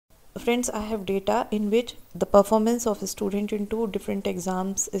friends, I have data in which the performance of a student in two different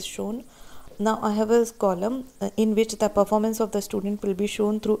exams is shown. Now I have a column in which the performance of the student will be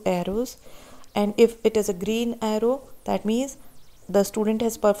shown through arrows, and if it is a green arrow, that means the student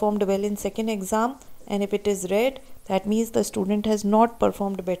has performed well in second exam, and if it is red, that means the student has not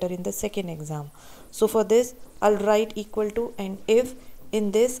performed better in the second exam. So for this I'll write equal to, and if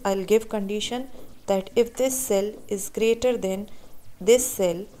in this I'll give condition that if this cell is greater than this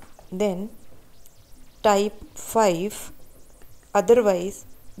cell, then type 5, otherwise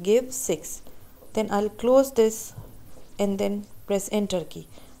give 6. Then I'll close this and then press enter key.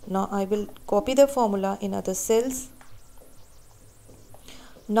 Now I will copy the formula in other cells.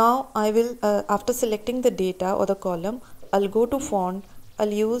 Now I will after selecting the data or the column, I'll go to font.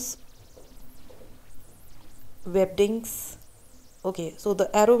 I'll use Webdings. Okay, so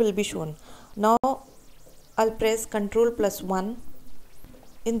the arrow will be shown. Now I'll press Ctrl+1.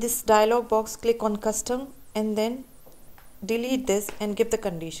 In this dialog box, click on custom and then delete this and give the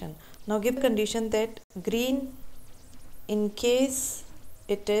condition. Now give condition that green in case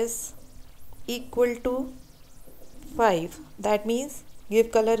it is equal to 5, that means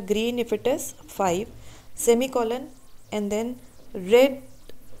give color green if it is 5, semicolon, and then red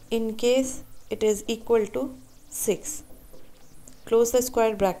in case it is equal to 6. Close the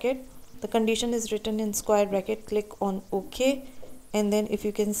square bracket. The condition is written in square bracket. Click on OK, and then if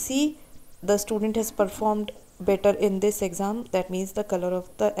you can see, the student has performed better in this exam. That means the color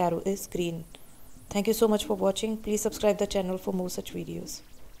of the arrow is green. Thank you so much for watching. Please subscribe the channel for more such videos.